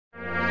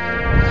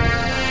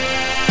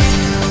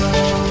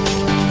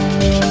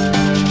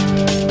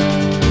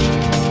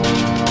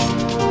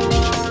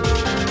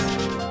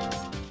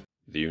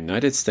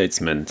United States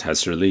Mint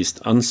has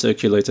released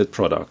uncirculated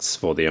products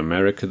for the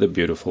America the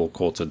Beautiful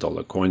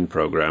 $quarter-dollar coin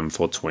program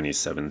for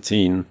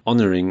 2017,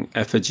 honoring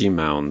Effigy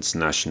Mounds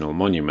National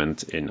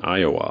Monument in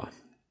Iowa.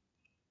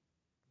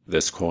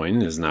 This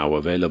coin is now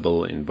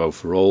available in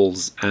both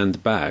rolls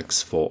and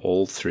bags for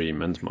all three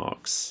mint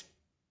marks.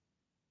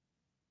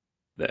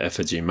 The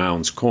Effigy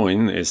Mounds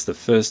coin is the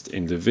first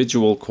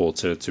individual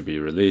quarter to be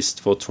released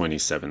for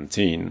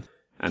 2017,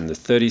 and the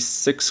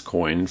 36th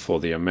coin for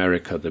the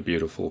America the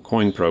Beautiful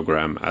coin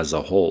program as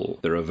a whole.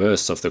 The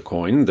reverse of the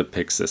coin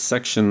depicts a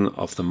section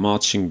of the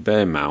Marching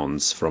Bear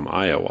Mounds from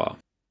Iowa.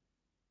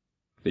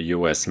 The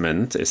US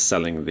Mint is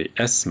selling the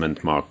S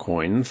Mint Mark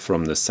coin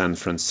from the San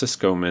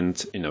Francisco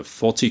Mint in a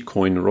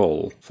 40-coin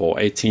roll for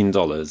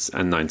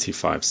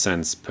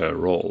 $18.95 per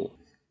roll.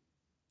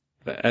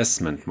 The S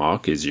Mint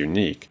Mark is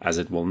unique, as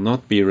it will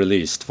not be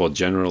released for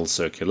general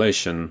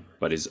circulation,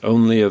 but is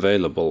only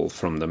available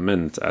from the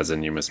Mint as a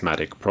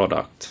numismatic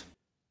product.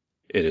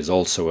 It is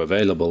also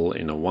available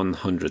in a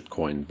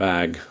 100-coin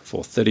bag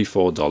for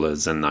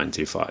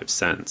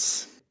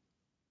 $34.95.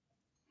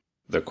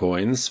 The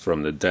coins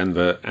from the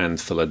Denver and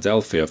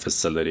Philadelphia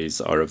facilities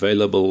are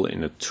available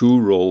in a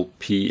 2-roll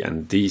P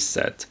and D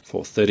set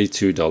for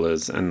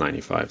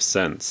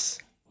 $32.95.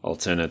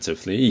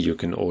 Alternatively, you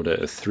can order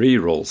a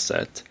 3-roll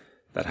set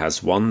that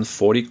has one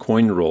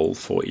 40-coin roll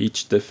for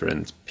each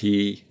different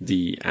P,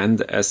 D,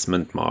 and S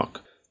Mint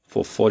mark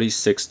for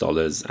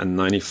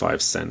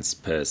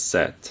 $46.95 per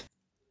set.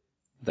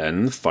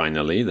 Then,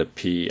 finally, the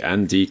P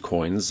and D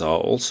coins are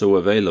also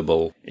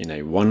available in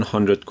a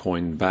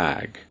 100-coin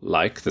bag,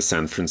 like the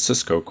San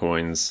Francisco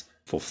coins,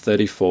 for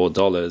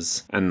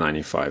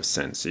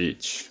 $34.95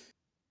 each.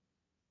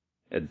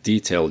 A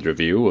detailed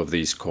review of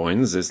these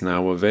coins is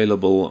now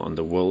available on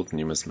the World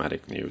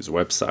Numismatic News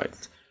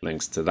website.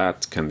 Links to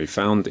that can be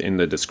found in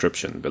the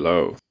description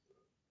below.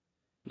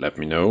 Let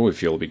me know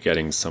if you'll be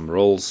getting some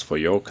rolls for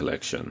your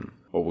collection,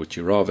 or would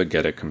you rather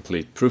get a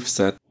complete proof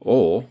set,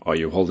 or are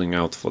you holding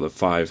out for the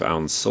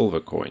 5-ounce silver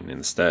coin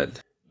instead?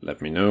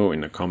 Let me know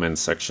in the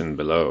comments section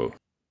below.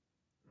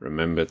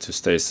 Remember to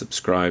stay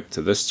subscribed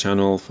to this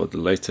channel for the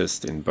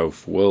latest in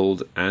both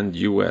world and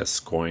US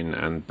coin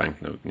and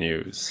banknote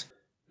news.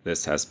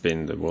 This has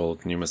been the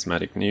World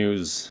Numismatic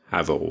News.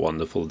 Have a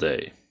wonderful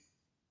day.